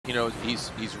You know,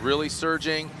 he's really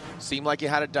surging. Seemed like he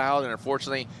had it dialed, and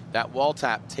unfortunately, that wall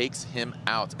tap takes him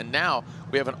out. And now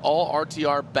we have an all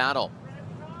RTR battle.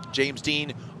 James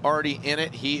Dean already in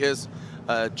it. He is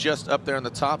just up there in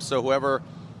the top, so whoever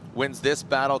wins this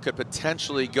battle could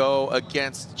potentially go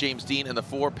against James Dean in the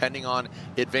 4, pending on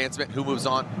advancement. Who moves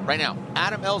on right now?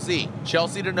 Adam LZ,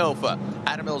 Chelsea DENOFA.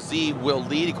 Adam LZ will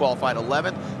lead. He qualified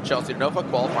 11th. Chelsea DENOFA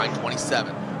qualifying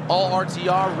 27th. All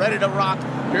RTR, ready to rock.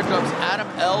 Here comes Adam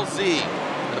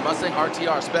LZ. The Mustang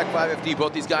RTR, Spec 550,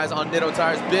 both these guys on Nitto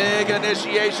tires. Big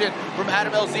initiation from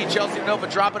Adam LZ, Chelsea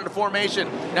DENOFA dropping into formation.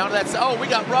 Now to that, oh, we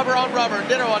got rubber on rubber,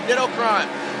 Nitto on Nitto crime.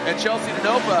 And Chelsea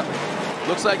DENOFA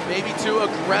looks like maybe too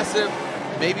aggressive,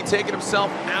 maybe taking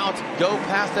himself out. Go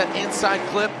past that inside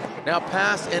clip, now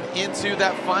pass and into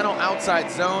that final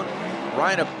outside zone.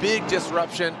 Ryan, a big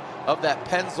disruption of that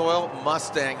Pennzoil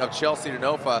Mustang of Chelsea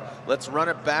DENOFA. Let's run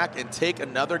it back and take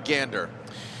another gander.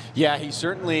 Yeah, he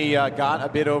certainly got a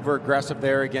bit over aggressive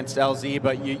there against LZ,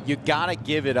 but you got to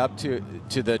give it up to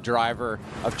the driver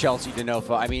of Chelsea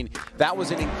DENOFA. I mean, that was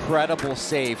an incredible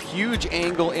save. Huge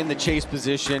angle in the chase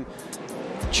position,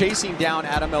 chasing down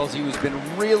Adam LZ, who's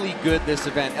been really good this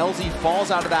event. LZ falls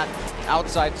out of that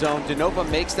outside zone. DENOFA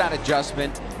makes that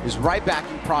adjustment, is right back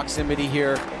in proximity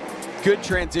here. Good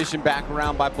transition back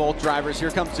around by both drivers.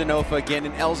 Here comes DENOFA again,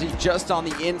 and LZ just on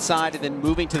the inside and then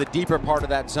moving to the deeper part of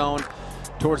that zone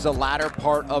towards the latter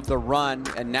part of the run.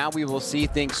 And now we will see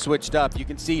things switched up. You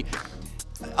can see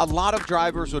a lot of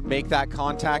drivers would make that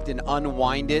contact and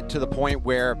unwind it to the point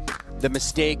where the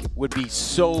mistake would be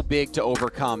so big to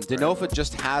overcome. DENOFA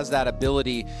just has that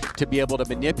ability to be able to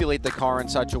manipulate the car in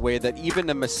such a way that even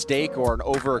a mistake or an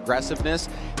over-aggressiveness,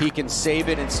 he can save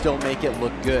it and still make it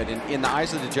look good. And in the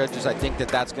eyes of the judges, I think that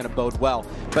that's going to bode well.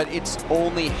 But it's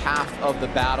only half of the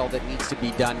battle that needs to be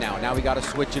done now. Now we got to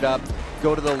switch it up,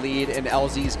 go to the lead, and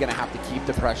LZ is going to have to keep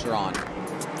the pressure on.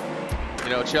 You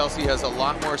know, Chelsea has a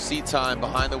lot more seat time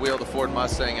behind the wheel of the Ford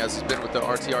Mustang, as has been with the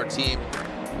RTR team.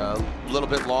 A little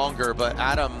bit longer, but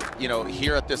Adam, you know,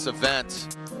 here at this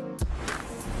event,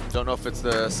 don't know if it's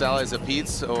the Sally's of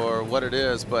Pete's or what it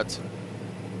is, but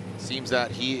seems that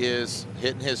he is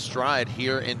hitting his stride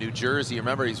here in New Jersey.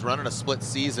 Remember, he's running a split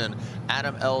season.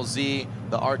 Adam LZ,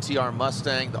 the RTR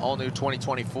Mustang, the all-new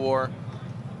 2024.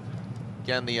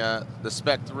 Again, the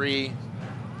Spec 3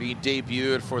 being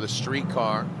debuted for the street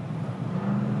car.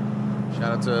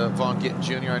 Shout out to Vaughn Gittin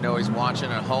Jr. I know he's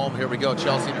watching at home. Here we go.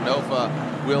 Chelsea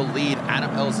DENOFA will lead.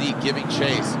 Adam LZ giving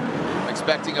chase.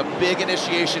 Expecting a big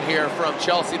initiation here from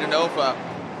Chelsea DENOFA.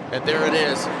 And there it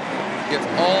is. Gets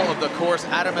all of the course.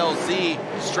 Adam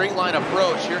LZ, straight line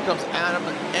approach. Here comes Adam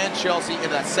and Chelsea into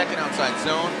that second outside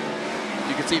zone.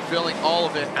 You can see filling all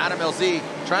of it. Adam LZ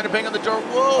trying to bang on the door.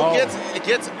 Whoa,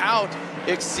 gets out,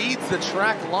 exceeds the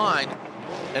track line.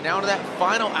 And now to that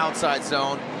final outside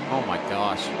zone. Oh my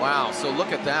gosh. Wow, so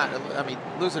look at that. I mean,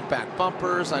 losing back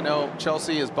bumpers. I know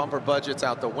Chelsea's bumper budget's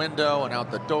out the window and out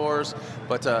the doors,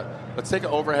 but let's take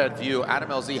an overhead view. Adam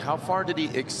LZ, how far did he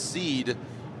exceed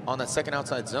on that second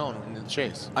outside zone in the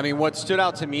chase? I mean, what stood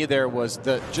out to me there was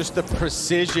just the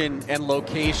precision and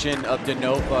location of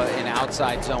DENOFA in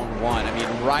outside zone 1. I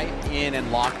mean, right in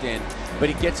and locked in. But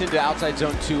he gets into outside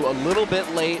zone 2 a little bit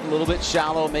late, a little bit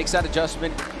shallow, makes that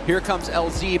adjustment. Here comes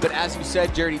LZ, but as you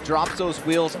said, Jared, he drops those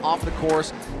wheels off the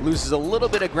course, loses a little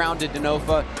bit of ground to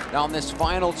DENOFA. Now on this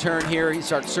final turn here, he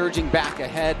starts surging back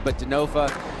ahead, but DENOFA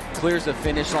clears the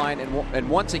finish line. And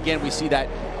once again, we see that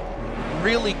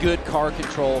really good car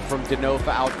control from DENOFA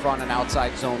out front and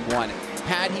outside zone 1.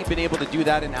 Had he been able to do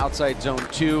that in outside zone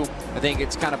 2, I think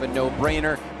it's kind of a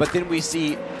no-brainer. But then we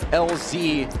see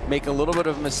LZ make a little bit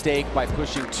of a mistake by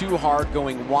pushing too hard,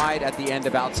 going wide at the end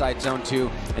of outside zone 2,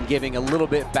 and giving a little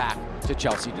bit back to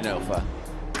Chelsea DENOFA.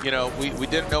 You know, we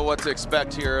didn't know what to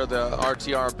expect here, the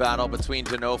RTR battle between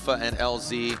DENOFA and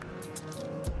LZ.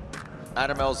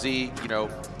 Adam LZ, you know,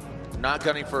 not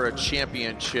gunning for a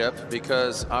championship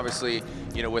because obviously,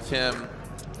 you know, with him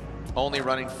only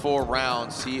running 4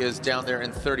 rounds, he is down there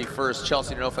in 31st.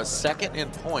 Chelsea DENOFA second in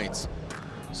points.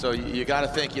 So you got to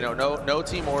think, you know, no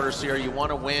team orders here. You want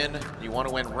to win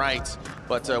right.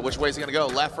 But which way is he going to go?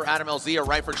 Left for Adam LZ or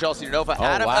right for Chelsea DENOFA? Oh,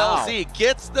 Adam wow. LZ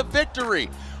gets the victory.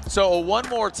 So one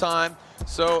more time.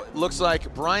 So it looks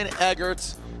like Brian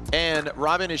Eggert and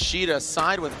Robin Ishida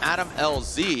side with Adam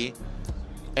LZ,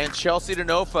 and Chelsea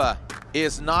DENOFA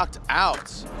is knocked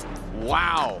out.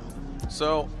 Wow.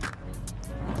 So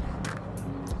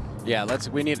yeah,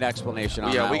 we need an explanation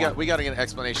on that. Yeah, we got to get an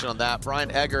explanation on that.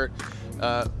 Brian Eggert,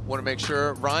 want to make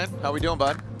sure. Brian, how we doing,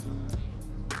 bud?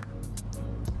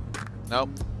 Nope.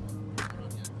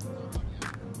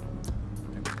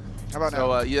 How about so,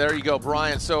 now? Yeah, there you go,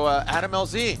 Brian. So Adam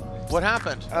LZ, what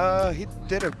happened? He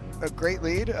did a great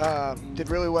lead, did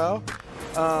really well.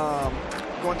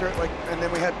 Going through it and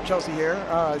then we had Chelsea here,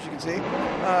 as you can see.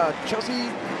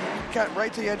 Chelsea got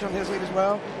right to the edge on his lead as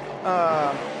well.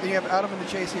 Then you have Adam in the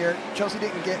chase here. Chelsea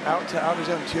didn't get out to outer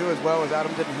zone 2 as well as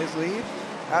Adam did in his lead.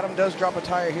 Adam does drop a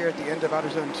tire here at the end of outer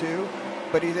zone 2,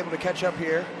 but he's able to catch up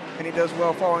here, and he does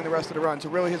well following the rest of the run. So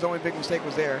really his only big mistake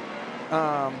was there.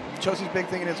 Chelsea's big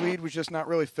thing in his lead was just not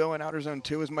really filling outer zone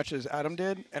 2 as much as Adam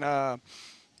did. And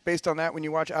based on that, when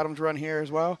you watch Adam's run here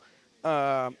as well,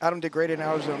 Adam did great in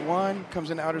outer zone 1,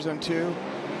 comes into outer zone 2,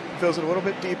 fills it a little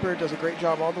bit deeper, does a great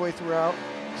job all the way throughout.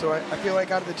 So I feel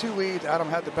like out of the 2 leads, Adam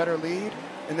had the better lead.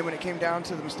 And then when it came down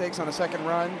to the mistakes on the second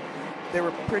run, they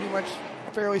were pretty much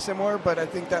fairly similar, but I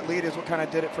think that lead is what kind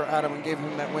of did it for Adam and gave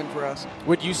him that win for us.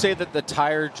 Would you say that the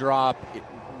tire drop,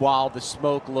 while the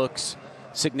smoke looks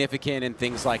significant and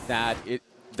things like that,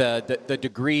 the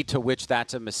degree to which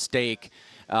that's a mistake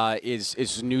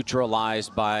is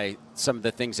neutralized by some of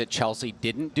the things that Chelsea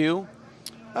didn't do?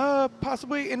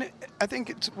 Possibly, and I think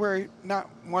it's where not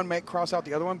one might cross out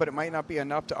the other one, but it might not be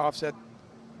enough to offset.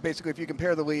 Basically, if you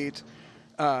compare the leads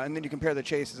and then you compare the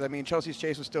chases, I mean, Chelsea's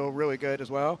chase was still really good as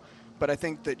well, but I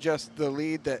think that just the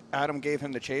lead that Adam gave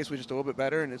him the chase was just a little bit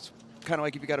better, and it's kind of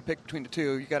like if you got to pick between the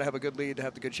two, you got to have a good lead to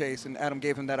have the good chase, and Adam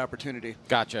gave him that opportunity.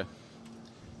 Gotcha.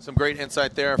 Some great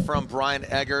insight there from Brian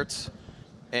Eggert.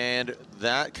 And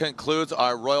that concludes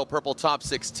our Royal Purple Top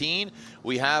 16.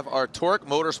 We have our Torque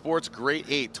Motorsports Grade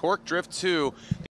 8 Torque Drift 2.